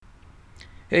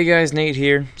Hey guys, Nate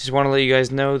here. Just want to let you guys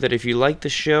know that if you like the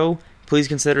show, please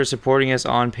consider supporting us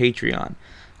on Patreon.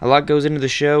 A lot goes into the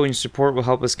show, and your support will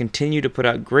help us continue to put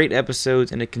out great episodes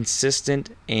in a consistent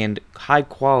and high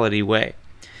quality way.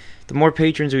 The more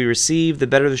patrons we receive, the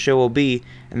better the show will be,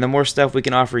 and the more stuff we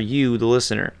can offer you, the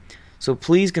listener. So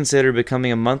please consider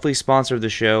becoming a monthly sponsor of the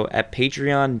show at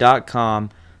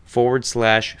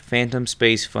patreon.com/Phantom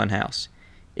Space Funhouse.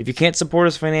 If you can't support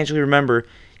us financially, remember,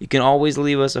 you can always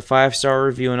leave us a 5-star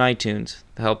review on iTunes.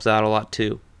 That helps out a lot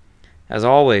too. As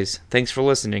always, thanks for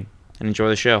listening, and enjoy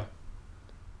the show.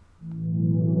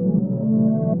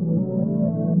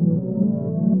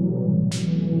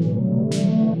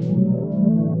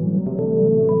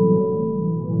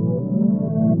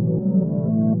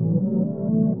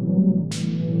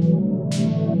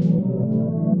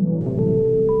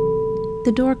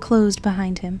 The door closed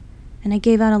behind him, and I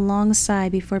gave out a long sigh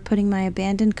before putting my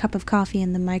abandoned cup of coffee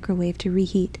in the microwave to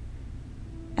reheat.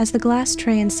 As the glass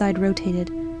tray inside rotated,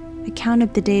 I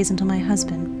counted the days until my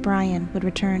husband, Brian, would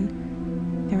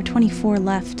return. There were 24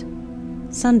 left.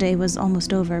 Sunday was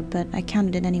almost over, but I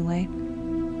counted it anyway.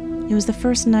 It was the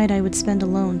first night I would spend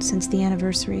alone since the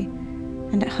anniversary,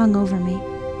 and it hung over me.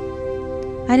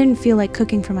 I didn't feel like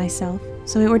cooking for myself,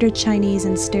 so I ordered Chinese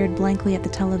and stared blankly at the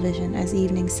television as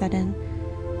evening set in.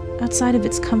 Outside of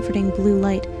its comforting blue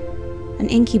light, an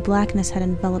inky blackness had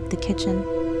enveloped the kitchen.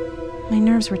 My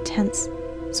nerves were tense,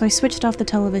 so I switched off the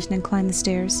television and climbed the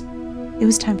stairs. It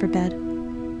was time for bed.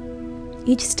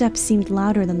 Each step seemed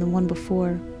louder than the one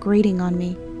before, grating on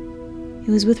me.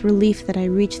 It was with relief that I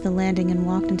reached the landing and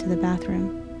walked into the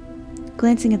bathroom.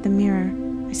 Glancing at the mirror,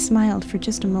 I smiled for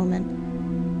just a moment.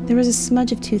 There was a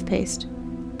smudge of toothpaste,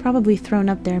 probably thrown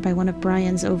up there by one of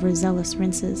Brian's overzealous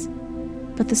rinses.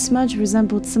 But the smudge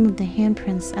resembled some of the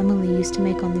handprints Emily used to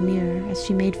make on the mirror as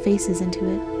she made faces into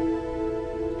it.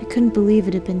 I couldn't believe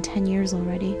it had been 10 years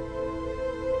already.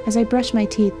 As I brushed my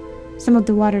teeth, some of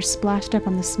the water splashed up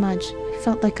on the smudge. I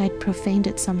felt like I'd profaned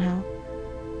it somehow.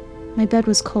 My bed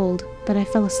was cold, but I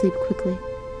fell asleep quickly.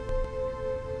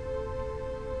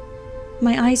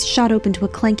 My eyes shot open to a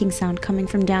clanking sound coming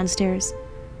from downstairs.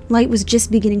 Light was just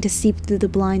beginning to seep through the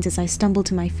blinds as I stumbled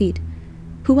to my feet.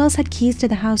 Who else had keys to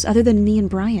the house other than me and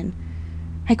Brian?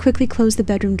 I quickly closed the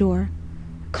bedroom door.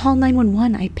 Call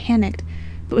 911, I panicked,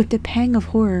 but with the pang of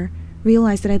horror,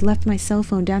 realized that I'd left my cell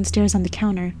phone downstairs on the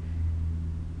counter.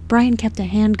 Brian kept a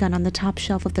handgun on the top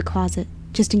shelf of the closet,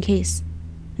 just in case,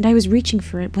 and I was reaching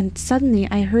for it when suddenly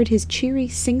I heard his cheery,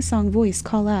 sing-song voice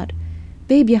call out,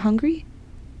 "Babe, you hungry?"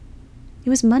 It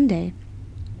was Monday.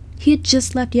 He had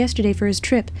just left yesterday for his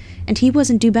trip, and he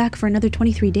wasn't due back for another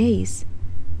 23 days.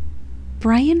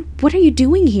 "Brian, what are you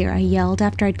doing here?" I yelled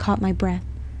after I'd caught my breath.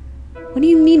 "What do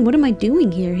you mean, what am I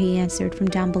doing here?" he answered from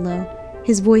down below,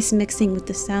 his voice mixing with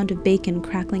the sound of bacon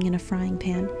crackling in a frying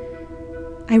pan.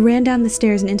 I ran down the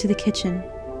stairs and into the kitchen.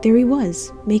 There he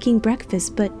was, making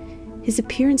breakfast, but his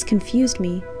appearance confused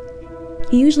me.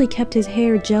 He usually kept his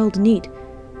hair gelled neat,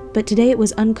 but today it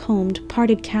was uncombed,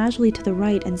 parted casually to the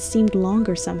right, and seemed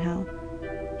longer somehow.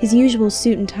 His usual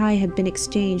suit and tie had been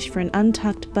exchanged for an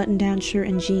untucked button-down shirt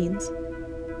and jeans.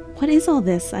 "What is all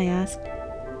this?" I asked.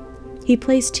 He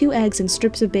placed 2 eggs and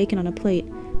strips of bacon on a plate,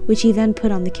 which he then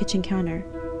put on the kitchen counter.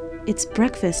 "It's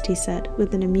breakfast," he said,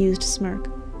 with an amused smirk.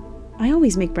 "I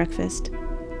always make breakfast."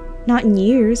 "Not in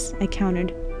years," I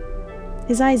countered.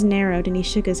 His eyes narrowed and he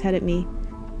shook his head at me.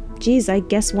 "Geez, I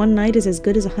guess one night is as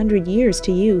good as 100 years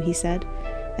to you," he said,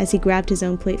 as he grabbed his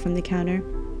own plate from the counter.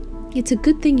 "It's a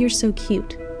good thing you're so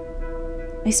cute."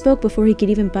 I spoke before he could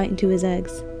even bite into his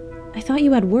eggs. "I thought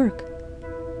you had work."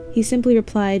 He simply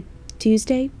replied,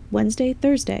 "Tuesday, Wednesday,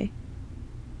 Thursday."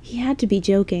 He had to be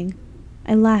joking.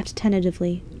 I laughed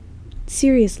tentatively.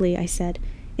 "Seriously," I said,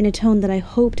 in a tone that I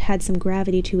hoped had some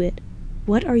gravity to it,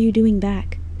 "what are you doing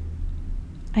back?"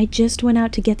 "I just went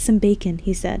out to get some bacon,"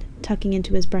 he said, tucking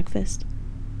into his breakfast.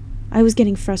 I was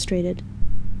getting frustrated.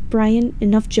 "Brian,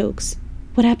 enough jokes.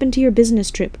 What happened to your business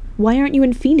trip? Why aren't you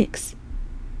in Phoenix?"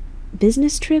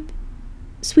 "Business trip?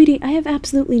 Sweetie, I have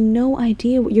absolutely no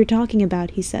idea what you're talking about,"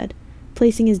 he said,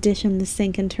 placing his dish on the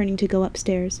sink and turning to go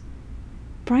upstairs.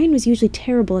 Brian was usually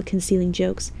terrible at concealing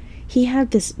jokes. He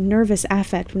had this nervous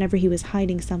affect whenever he was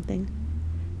hiding something.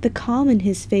 The calm in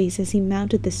his face as he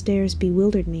mounted the stairs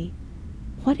bewildered me.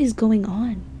 What is going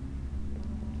on?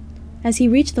 As he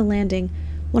reached the landing,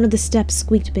 one of the steps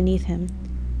squeaked beneath him.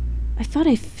 "I thought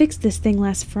I fixed this thing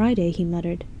last Friday," he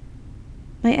muttered.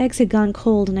 My eggs had gone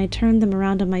cold, and I turned them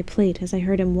around on my plate as I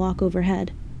heard him walk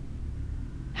overhead.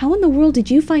 "How in the world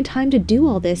did you find time to do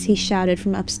all this?" he shouted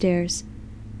from upstairs.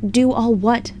 "Do all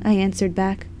what?" I answered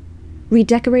back.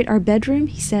 "Redecorate our bedroom?"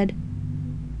 he said.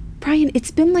 Brian,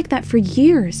 it's been like that for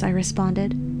years, I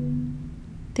responded.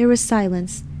 There was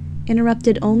silence,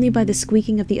 interrupted only by the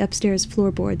squeaking of the upstairs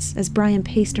floorboards as Brian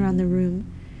paced around the room.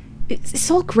 It's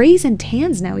all grays and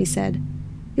tans now, he said.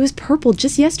 It was purple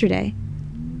just yesterday.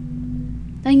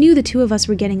 I knew the two of us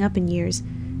were getting up in years,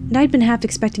 and I'd been half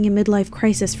expecting a midlife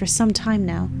crisis for some time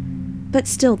now. But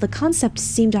still, the concept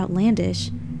seemed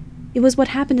outlandish. It was what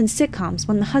happened in sitcoms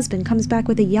when the husband comes back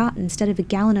with a yacht instead of a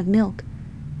gallon of milk.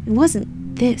 It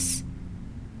wasn't this.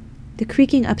 The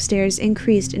creaking upstairs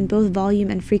increased in both volume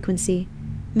and frequency.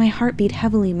 My heart beat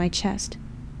heavily in my chest.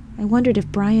 I wondered if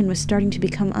Brian was starting to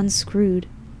become unscrewed.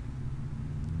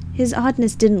 His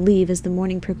oddness didn't leave as the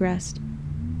morning progressed.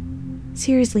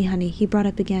 Seriously, honey, he brought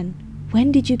up again.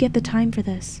 When did you get the time for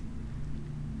this?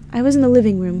 I was in the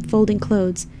living room, folding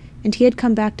clothes, and he had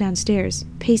come back downstairs,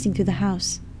 pacing through the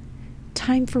house.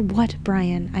 Time for what,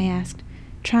 Brian? I asked,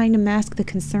 trying to mask the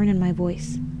concern in my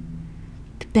voice.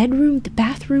 The bedroom, the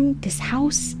bathroom, this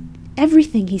house,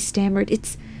 everything, he stammered.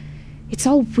 It's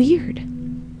all weird.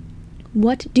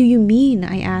 What do you mean?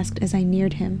 I asked as I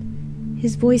neared him.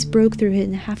 His voice broke through it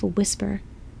in half a whisper.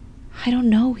 I don't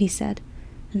know, he said,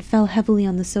 and fell heavily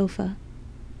on the sofa.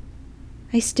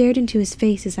 I stared into his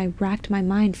face as I racked my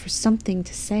mind for something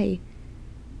to say.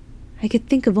 I could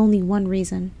think of only one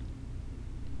reason.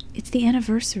 It's the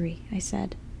anniversary, I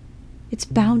said. It's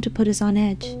bound to put us on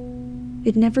edge.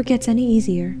 It never gets any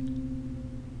easier.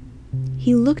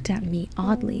 He looked at me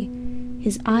oddly.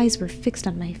 His eyes were fixed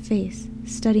on my face,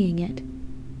 studying it.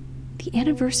 The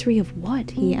anniversary of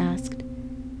what? He asked.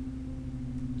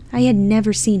 I had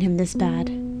never seen him this bad.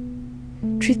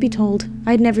 Truth be told,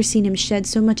 I had never seen him shed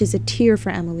so much as a tear for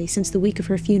Emily since the week of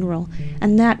her funeral,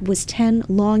 and that was 10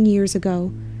 long years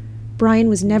ago. Brian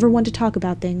was never one to talk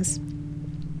about things.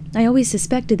 I always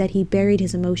suspected that he buried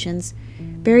his emotions,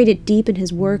 buried it deep in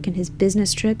his work and his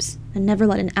business trips, and never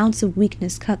let an ounce of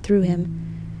weakness cut through him.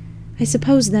 I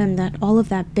supposed then that all of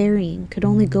that burying could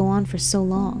only go on for so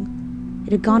long.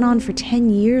 It had gone on for 10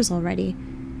 years already,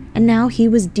 and now he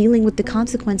was dealing with the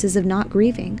consequences of not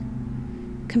grieving.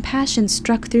 Compassion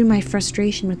struck through my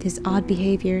frustration with his odd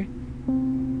behavior.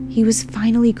 He was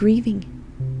finally grieving.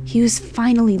 He was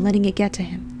finally letting it get to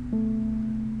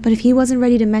him. But if he wasn't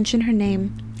ready to mention her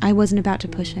name, I wasn't about to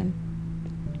push him.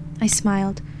 I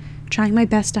smiled, trying my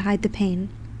best to hide the pain.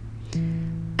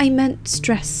 I meant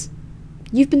stress.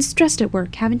 You've been stressed at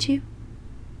work, haven't you?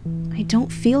 I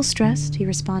don't feel stressed, he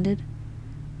responded.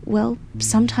 Well,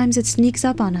 sometimes it sneaks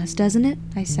up on us, doesn't it?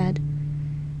 I said.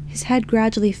 His head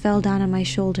gradually fell down on my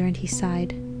shoulder and he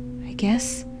sighed. I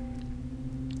guess.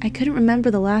 I couldn't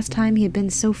remember the last time he had been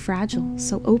so fragile,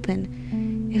 so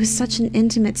open. It was such an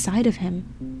intimate side of him.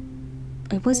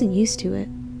 I wasn't used to it.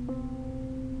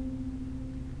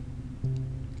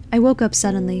 I woke up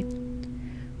suddenly.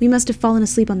 We must have fallen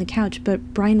asleep on the couch,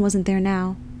 but Brian wasn't there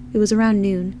now. It was around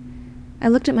noon. I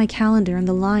looked at my calendar and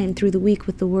the line through the week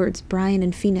with the words Brian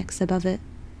and Phoenix above it.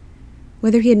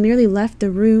 Whether he had merely left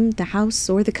the room, the house,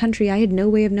 or the country, I had no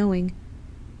way of knowing.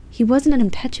 He wasn't an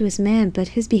impetuous man, but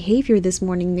his behavior this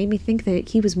morning made me think that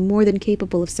he was more than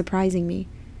capable of surprising me.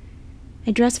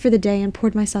 I dressed for the day and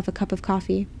poured myself a cup of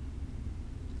coffee.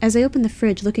 As I opened the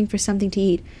fridge looking for something to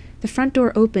eat, the front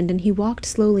door opened and he walked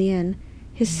slowly in.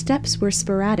 His steps were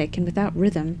sporadic and without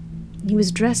rhythm. He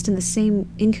was dressed in the same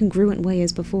incongruent way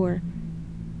as before.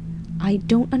 I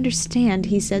don't understand,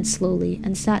 he said slowly,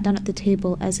 and sat down at the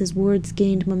table as his words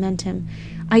gained momentum.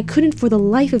 I couldn't for the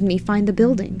life of me find the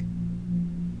building.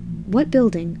 What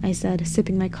building? I said,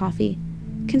 sipping my coffee.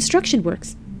 Construction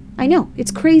works. I know, it's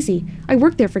crazy. I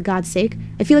work there for God's sake.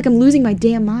 I feel like I'm losing my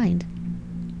damn mind.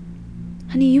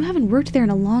 Honey, you haven't worked there in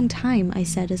a long time, I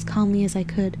said as calmly as I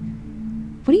could.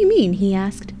 What do you mean? He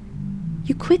asked.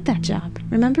 You quit that job,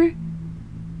 remember?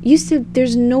 You said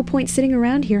there's no point sitting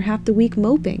around here half the week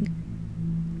moping.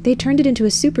 They turned it into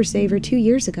a super saver 2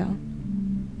 years ago.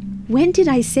 When did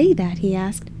I say that? He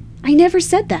asked. I never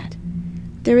said that.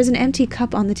 There was an empty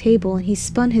cup on the table, and he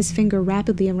spun his finger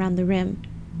rapidly around the rim.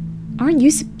 Aren't you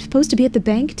supposed to be at the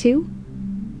bank, too?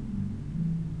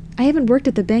 I haven't worked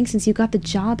at the bank since you got the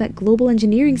job at Global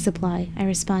Engineering Supply, I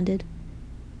responded.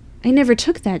 I never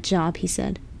took that job, he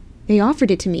said. They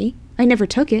offered it to me. I never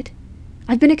took it.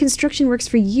 I've been at Construction Works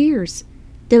for years.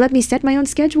 They let me set my own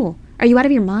schedule. Are you out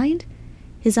of your mind?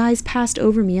 His eyes passed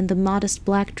over me in the modest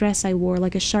black dress I wore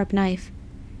like a sharp knife.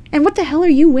 And what the hell are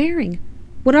you wearing?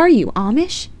 What are you,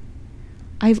 Amish?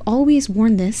 I've always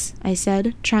worn this, I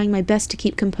said, trying my best to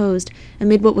keep composed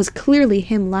amid what was clearly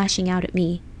him lashing out at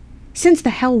me. Since the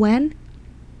hell when?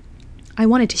 I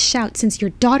wanted to shout, since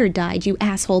your daughter died, you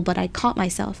asshole, but I caught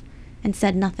myself and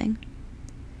said nothing.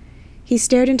 He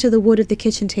stared into the wood of the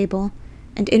kitchen table,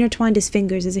 and intertwined his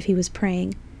fingers as if he was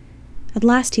praying. At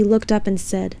last he looked up and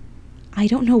said, "I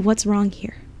don't know what's wrong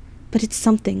here, but it's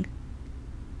something."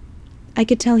 I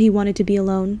could tell he wanted to be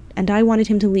alone, and I wanted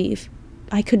him to leave.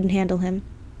 I couldn't handle him.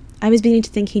 I was beginning to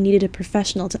think he needed a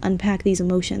professional to unpack these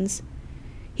emotions.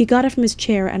 He got up from his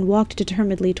chair and walked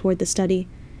determinedly toward the study.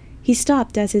 He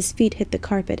stopped as his feet hit the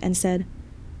carpet and said,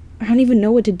 "I don't even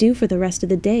know what to do for the rest of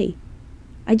the day.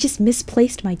 I just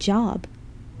misplaced my job."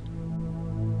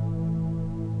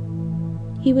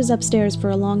 He was upstairs for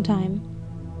a long time.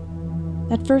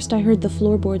 At first I heard the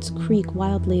floorboards creak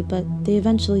wildly, but they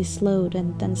eventually slowed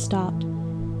and then stopped.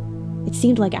 It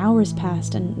seemed like hours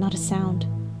passed and not a sound.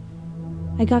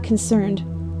 I got concerned.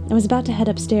 I was about to head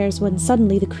upstairs when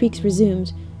suddenly the creaks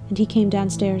resumed, and he came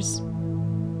downstairs.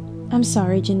 "I'm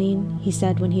sorry, Janine," he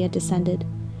said when he had descended.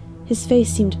 His face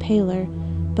seemed paler,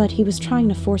 but he was trying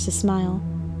to force a smile.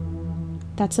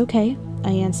 "That's okay,"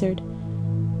 I answered.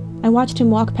 I watched him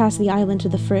walk past the island to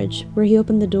the fridge, where he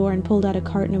opened the door and pulled out a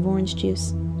carton of orange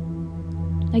juice.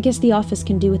 "I guess the office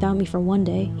can do without me for one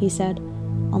day," he said,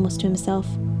 almost to himself.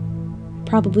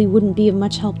 "Probably wouldn't be of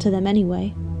much help to them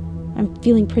anyway. I'm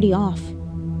feeling pretty off."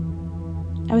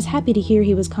 I was happy to hear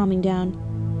he was calming down.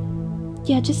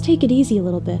 "Yeah, just take it easy a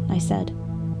little bit," I said.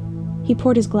 He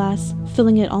poured his glass,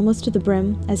 filling it almost to the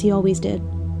brim, as he always did.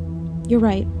 "You're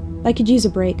right. I could use a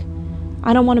break.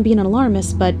 I don't want to be an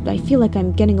alarmist, but I feel like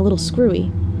I'm getting a little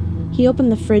screwy." He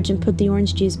opened the fridge and put the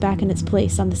orange juice back in its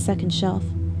place on the second shelf.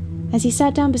 As he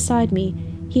sat down beside me,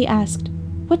 he asked,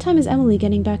 "What time is Emily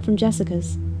getting back from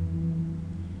Jessica's?"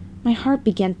 My heart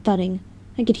began thudding.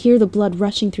 I could hear the blood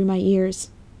rushing through my ears.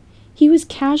 He was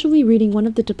casually reading one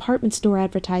of the department store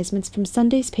advertisements from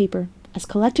Sunday's paper, as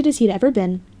collected as he'd ever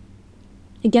been.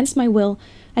 Against my will,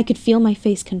 I could feel my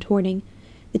face contorting.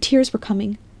 The tears were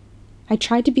coming. I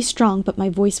tried to be strong, but my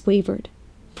voice wavered.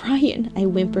 "Brian," I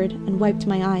whimpered and wiped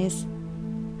my eyes.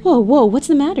 Whoa, what's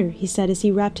the matter?" he said as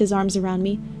he wrapped his arms around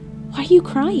me. "Why are you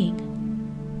crying?"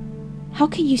 "How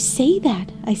can you say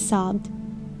that?" I sobbed.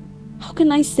 "How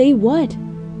can I say what?"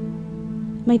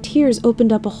 My tears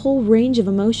opened up a whole range of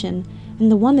emotion,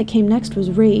 and the one that came next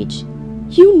was rage.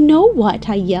 "You know what?"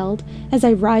 I yelled, as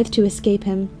I writhed to escape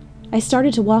him. I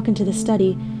started to walk into the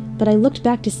study, but I looked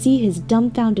back to see his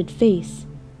dumbfounded face.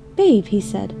 "Babe," he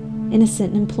said,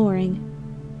 innocent and imploring.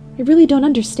 "I really don't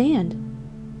understand."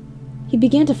 He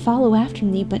began to follow after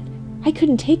me, but I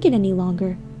couldn't take it any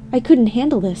longer. I couldn't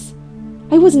handle this.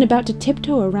 I wasn't about to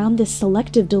tiptoe around this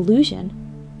selective delusion.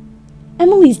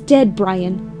 "Emily's dead,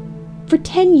 Brian. For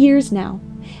 10 years now.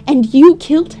 And you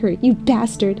killed her, you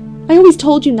bastard. I always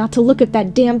told you not to look at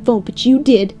that damn phone, but you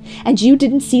did. And you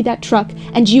didn't see that truck,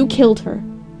 and you killed her."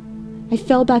 I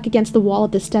fell back against the wall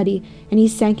of the study, and he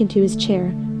sank into his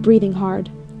chair, breathing hard.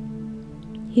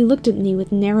 He looked at me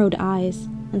with narrowed eyes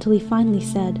until he finally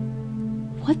said,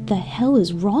 "What the hell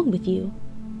is wrong with you?"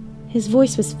 His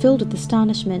voice was filled with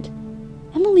astonishment.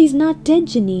 "Emily's not dead,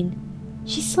 Janine.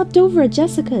 She slept over at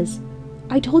Jessica's.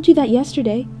 I told you that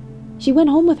yesterday. She went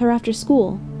home with her after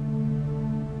school."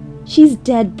 "She's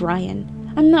dead, Brian.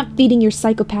 I'm not feeding your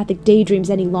psychopathic daydreams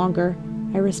any longer,"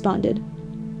 I responded.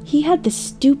 He had this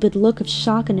stupid look of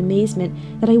shock and amazement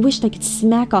that I wished I could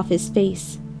smack off his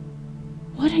face.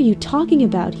 "What are you talking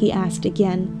about?" he asked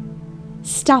again.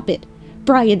 "Stop it!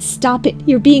 Brian, stop it!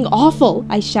 You're being awful!"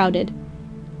 I shouted.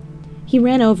 He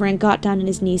ran over and got down on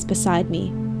his knees beside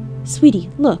me. "Sweetie,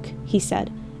 look," he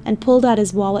said, and pulled out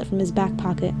his wallet from his back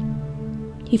pocket.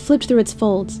 He flipped through its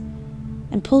folds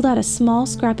and pulled out a small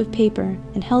scrap of paper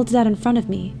and held it out in front of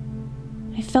me.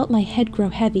 I felt my head grow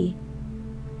heavy.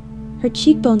 Her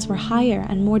cheekbones were higher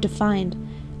and more defined,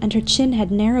 and her chin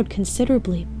had narrowed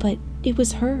considerably, but it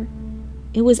was her.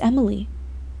 It was Emily.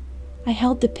 I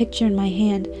held the picture in my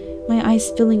hand, my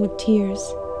eyes filling with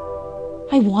tears.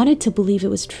 I wanted to believe it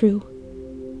was true.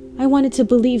 I wanted to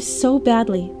believe so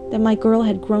badly that my girl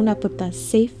had grown up with us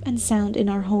safe and sound in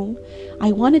our home.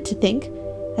 I wanted to think,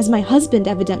 as my husband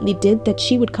evidently did, that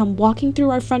she would come walking through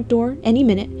our front door any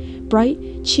minute,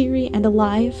 bright, cheery, and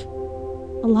alive.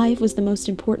 Alive was the most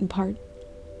important part.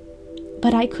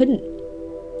 But I couldn't.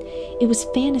 It was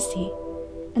fantasy,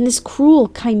 and this cruel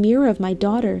chimera of my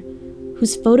daughter,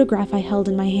 whose photograph I held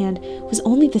in my hand, was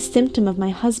only the symptom of my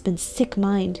husband's sick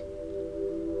mind.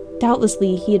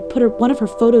 Doubtlessly, he had put one of her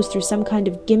photos through some kind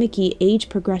of gimmicky age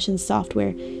progression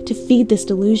software to feed this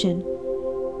delusion.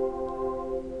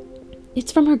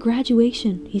 "It's from her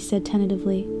graduation," he said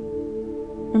tentatively.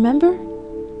 "Remember?"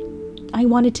 I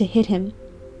wanted to hit him,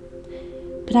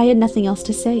 but I had nothing else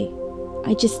to say.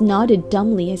 I just nodded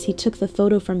dumbly as he took the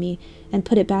photo from me and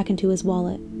put it back into his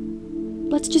wallet.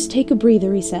 "Let's just take a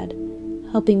breather," he said,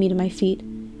 helping me to my feet.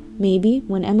 Maybe,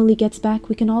 when Emily gets back,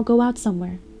 we can all go out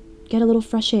somewhere. Get a little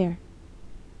fresh air.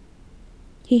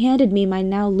 He handed me my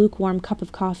now lukewarm cup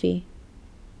of coffee.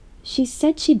 She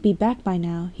said she'd be back by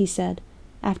now, he said,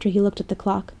 after he looked at the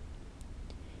clock.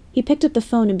 He picked up the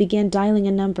phone and began dialing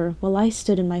a number while I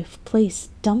stood in my place,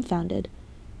 dumbfounded.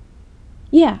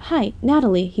 Yeah, hi,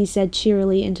 Natalie, he said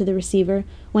cheerily into the receiver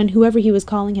when whoever he was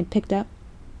calling had picked up.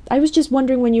 I was just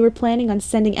wondering when you were planning on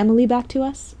sending Emily back to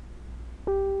us.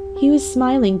 He was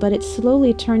smiling, but it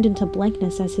slowly turned into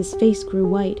blankness as his face grew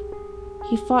white.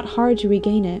 He fought hard to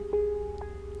regain it.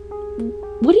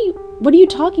 What are you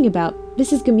talking about?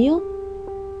 Mrs. Gamil?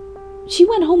 She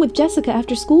went home with Jessica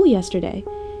after school yesterday,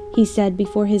 he said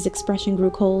before his expression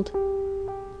grew cold.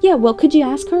 Yeah, well, could you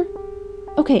ask her?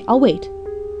 Okay, I'll wait.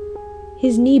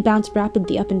 His knee bounced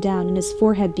rapidly up and down, and his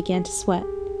forehead began to sweat.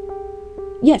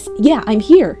 Yeah, I'm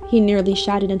here, he nearly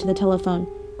shouted into the telephone.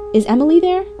 Is Emily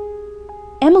there?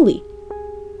 Emily!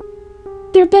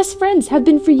 They're best friends, have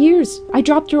been for years. I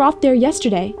dropped her off there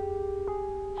yesterday.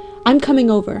 I'm coming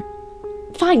over.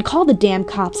 Fine, call the damn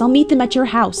cops. I'll meet them at your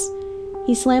house.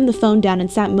 He slammed the phone down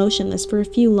and sat motionless for a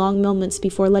few long moments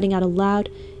before letting out a loud,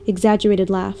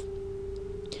 exaggerated laugh.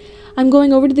 I'm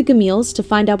going over to the Gamils to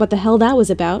find out what the hell that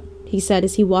was about, he said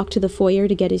as he walked to the foyer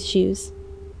to get his shoes.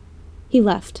 He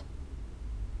left.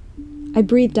 I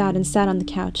breathed out and sat on the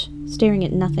couch, staring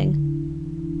at nothing.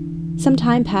 Some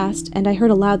time passed, and I heard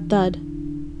a loud thud.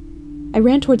 I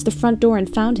ran towards the front door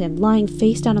and found him, lying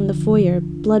face down on the foyer,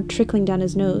 blood trickling down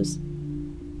his nose.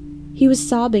 He was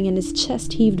sobbing and his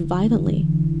chest heaved violently.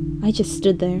 I just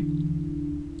stood there.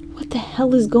 What the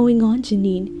hell is going on,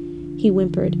 Janine? He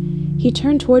whimpered. He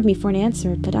turned toward me for an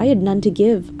answer, but I had none to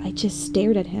give. I just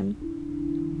stared at him.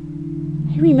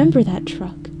 I remember that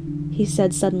truck, he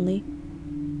said suddenly.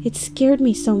 It scared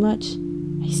me so much.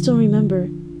 I still remember.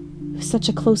 It was such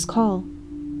a close call.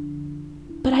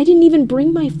 But I didn't even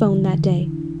bring my phone that day.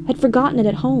 I'd forgotten it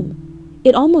at home.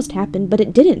 It almost happened, but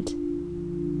it didn't.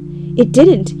 It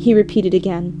didn't, he repeated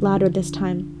again, louder this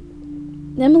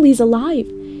time. Emily's alive.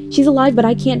 She's alive, but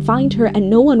I can't find her, and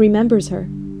no one remembers her.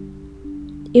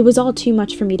 It was all too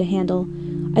much for me to handle.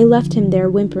 I left him there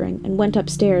whimpering and went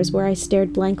upstairs, where I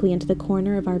stared blankly into the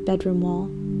corner of our bedroom wall.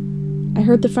 I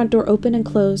heard the front door open and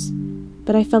close,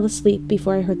 but I fell asleep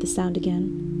before I heard the sound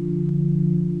again.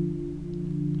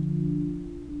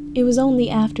 It was only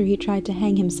after he tried to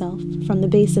hang himself from the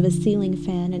base of a ceiling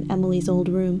fan in Emily's old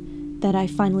room that I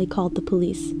finally called the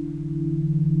police.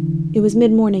 It was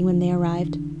mid-morning when they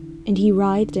arrived, and he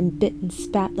writhed and bit and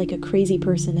spat like a crazy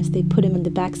person as they put him in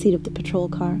the back seat of the patrol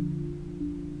car.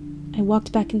 I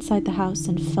walked back inside the house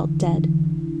and felt dead.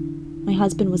 My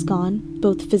husband was gone,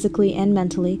 both physically and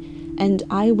mentally, and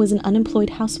I was an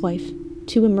unemployed housewife,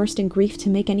 too immersed in grief to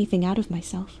make anything out of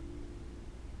myself.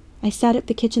 I sat at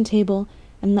the kitchen table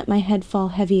and let my head fall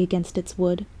heavy against its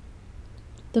wood.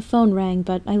 The phone rang,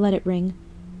 but I let it ring.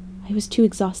 I was too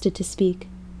exhausted to speak.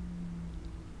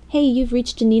 Hey, you've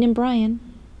reached Janine and Brian,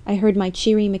 I heard my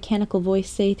cheery, mechanical voice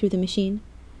say through the machine.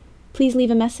 Please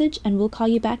leave a message and we'll call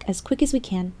you back as quick as we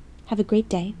can. Have a great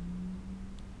day.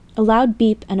 A loud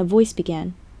beep and a voice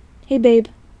began. Hey, babe.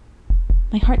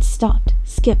 My heart stopped,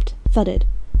 skipped, thudded.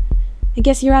 I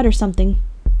guess you're out or something.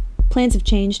 Plans have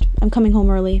changed. I'm coming home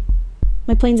early.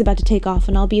 My plane's about to take off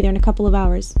and I'll be there in a couple of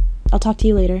hours. I'll talk to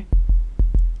you later.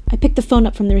 I picked the phone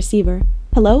up from the receiver.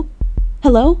 Hello?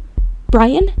 Hello?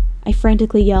 Brian? I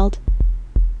frantically yelled.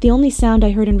 The only sound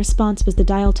I heard in response was the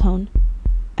dial tone.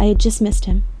 I had just missed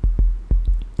him.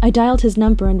 I dialed his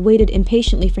number and waited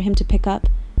impatiently for him to pick up.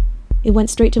 It went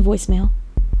straight to voicemail.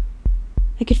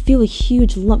 I could feel a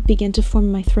huge lump begin to form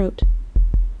in my throat.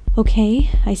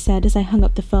 Okay, I said as I hung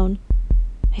up the phone.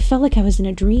 I felt like I was in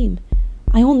a dream.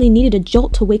 I only needed a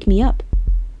jolt to wake me up.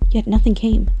 Yet nothing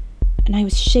came, and I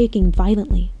was shaking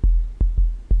violently.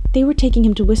 They were taking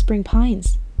him to Whispering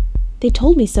Pines. They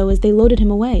told me so as they loaded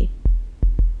him away.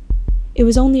 It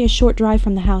was only a short drive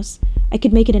from the house. I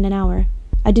could make it in an hour.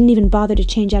 I didn't even bother to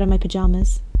change out of my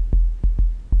pajamas.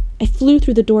 I flew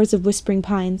through the doors of Whispering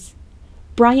Pines.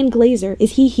 Brian Glazer,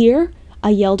 is he here? I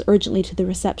yelled urgently to the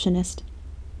receptionist.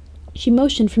 She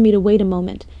motioned for me to wait a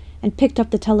moment and picked up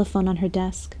the telephone on her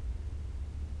desk.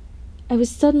 I was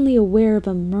suddenly aware of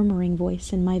a murmuring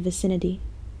voice in my vicinity.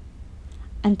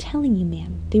 I'm telling you,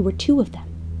 ma'am, there were two of them.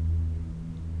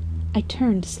 I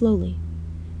turned slowly.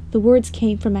 The words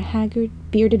came from a haggard,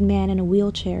 bearded man in a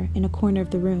wheelchair in a corner of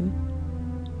the room.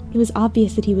 It was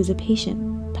obvious that he was a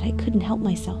patient, but I couldn't help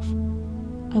myself.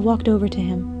 I walked over to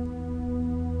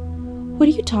him. What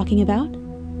are you talking about?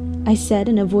 I said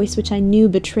in a voice which I knew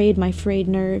betrayed my frayed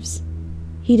nerves.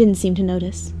 He didn't seem to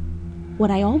notice.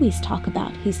 What I always talk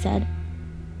about, he said.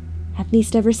 At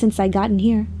least ever since I got in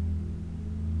here."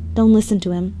 "Don't listen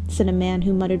to him," said a man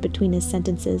who muttered between his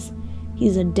sentences.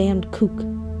 "He's a damned kook."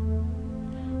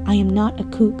 "I am not a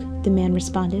kook," the man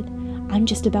responded. "I'm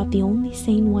just about the only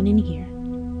sane one in here."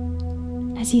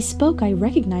 As he spoke, I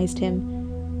recognized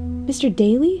him. "Mr.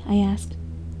 Daly?" I asked.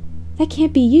 "That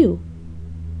can't be you."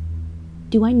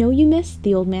 "Do I know you, miss?"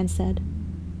 the old man said.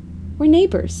 "We're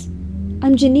neighbors.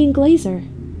 I'm Janine Glazer."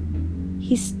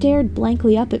 He stared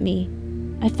blankly up at me.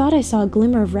 I thought I saw a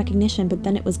glimmer of recognition, but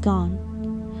then it was gone.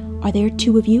 "Are there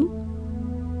two of you?"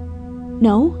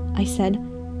 "No," I said.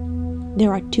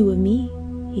 "There are two of me,"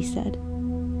 he said.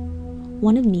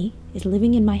 "One of me is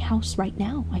living in my house right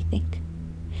now, I think.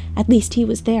 At least he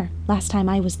was there last time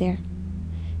I was there."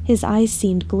 His eyes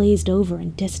seemed glazed over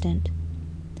and distant.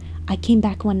 "I came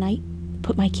back one night,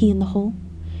 put my key in the hole.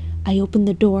 I opened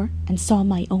the door and saw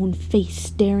my own face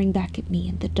staring back at me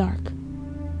in the dark.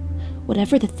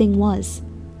 Whatever the thing was,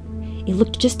 it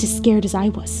looked just as scared as I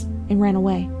was and ran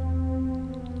away.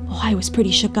 Oh, I was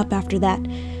pretty shook up after that.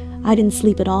 I didn't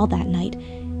sleep at all that night.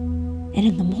 And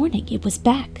in the morning, it was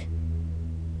back.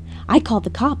 I called the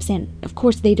cops, and of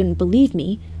course they didn't believe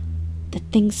me. The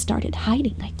thing started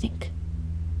hiding, I think.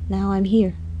 Now I'm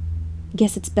here.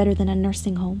 Guess it's better than a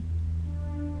nursing home."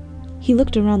 He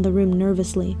looked around the room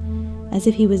nervously, as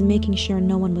if he was making sure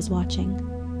no one was watching.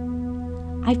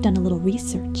 "I've done a little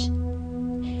research.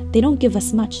 They don't give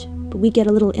us much, but we get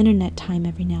a little internet time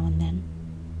every now and then.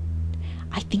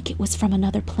 I think it was from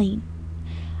another plane.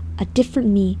 A different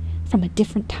me from a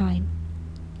different time.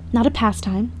 Not a past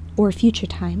time or a future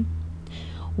time.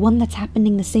 One that's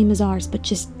happening the same as ours, but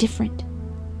just different.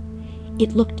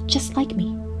 It looked just like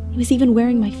me. He was even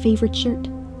wearing my favorite shirt.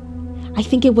 I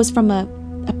think it was from a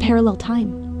parallel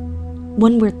time.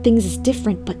 One where things is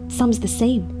different, but some's the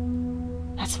same.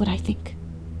 That's what I think."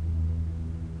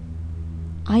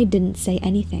 I didn't say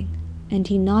anything, and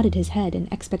he nodded his head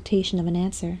in expectation of an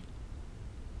answer.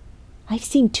 "I've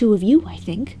seen two of you, I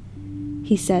think,"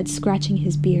 he said, scratching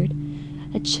his beard.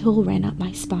 A chill ran up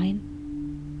my spine.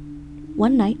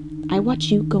 "One night, I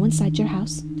watched you go inside your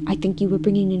house. I think you were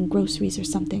bringing in groceries or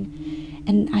something,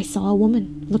 and I saw a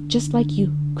woman, looked just like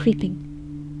you, creeping.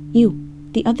 You,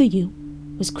 the other you,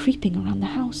 was creeping around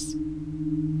the house.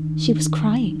 She was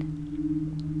crying."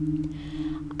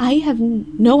 "I have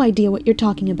no idea what you're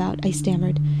talking about," I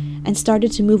stammered, and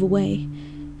started to move away.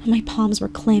 My palms were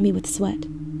clammy with sweat.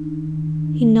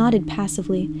 He nodded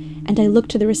passively, and I looked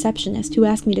to the receptionist, who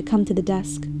asked me to come to the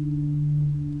desk.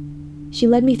 She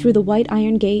led me through the white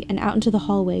iron gate and out into the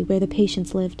hallway where the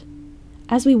patients lived.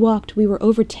 As we walked, we were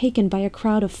overtaken by a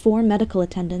crowd of 4 medical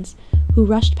attendants who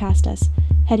rushed past us,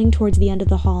 heading towards the end of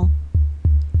the hall.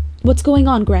 "What's going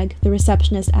on, Greg?" the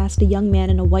receptionist asked a young man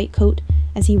in a white coat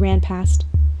as he ran past.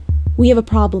 "We have a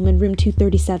problem in room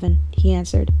 237, he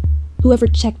answered. "Whoever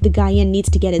checked the guy in needs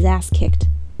to get his ass kicked."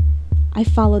 I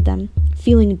followed them,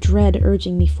 feeling dread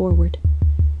urging me forward.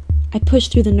 I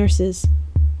pushed through the nurses,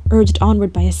 urged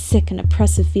onward by a sick and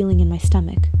oppressive feeling in my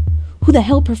stomach. "Who the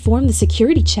hell performed the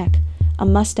security check?" a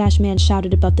mustached man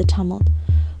shouted above the tumult.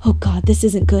 "Oh God, this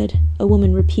isn't good," a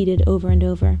woman repeated over and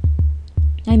over.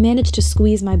 I managed to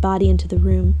squeeze my body into the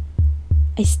room.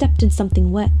 I stepped in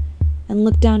something wet and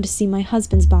looked down to see my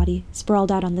husband's body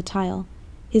sprawled out on the tile,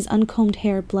 his uncombed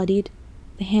hair bloodied,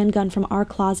 the handgun from our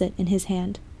closet in his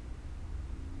hand.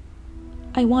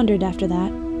 I wandered after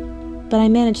that, but I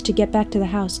managed to get back to the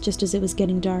house just as it was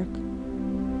getting dark.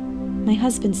 My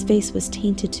husband's face was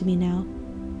tainted to me now.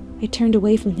 I turned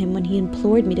away from him when he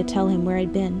implored me to tell him where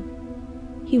I'd been.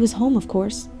 He was home, of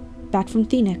course, back from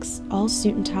Phoenix, all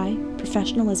suit and tie,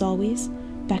 professional as always,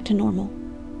 back to normal.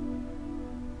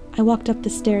 I walked up the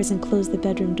stairs and closed the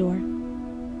bedroom door.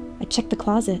 I checked the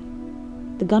closet.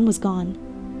 The gun was gone.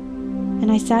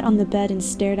 And I sat on the bed and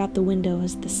stared out the window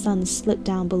as the sun slipped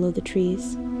down below the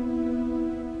trees.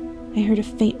 I heard a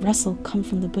faint rustle come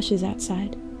from the bushes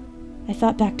outside. I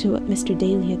thought back to what Mr.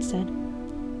 Daly had said.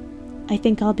 I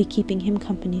think I'll be keeping him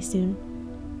company soon.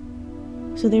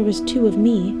 So there was 2 of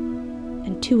me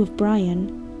and 2 of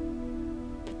Brian,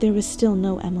 but there was still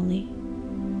no Emily.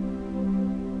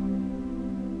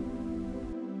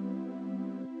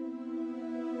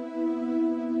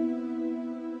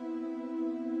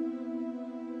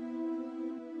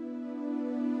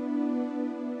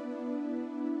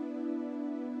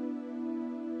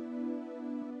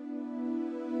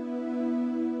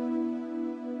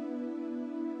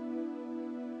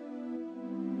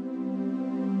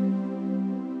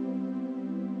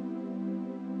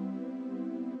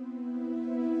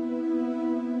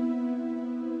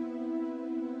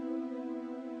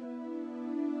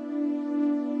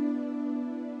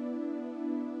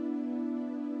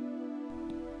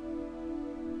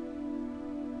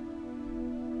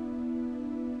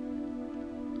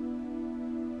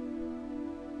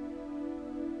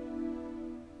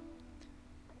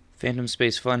 Phantom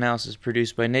Space Funhouse is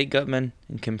produced by Nate Gutman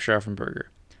and Kim Scharfenberger.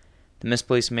 The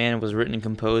Misplaced Man was written and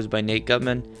composed by Nate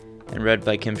Gutman and read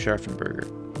by Kim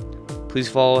Scharfenberger. Please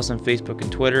follow us on Facebook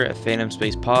and Twitter at Phantom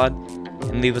Space Pod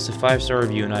and leave us a 5-star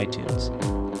review in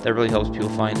iTunes. That really helps people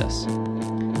find us.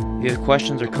 If you have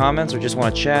questions or comments or just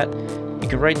want to chat, you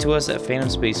can write to us at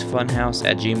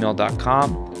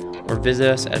phantomspacefunhouse@gmail.com or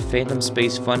visit us at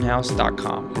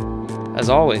phantomspacefunhouse.com. As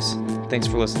always, thanks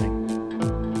for listening.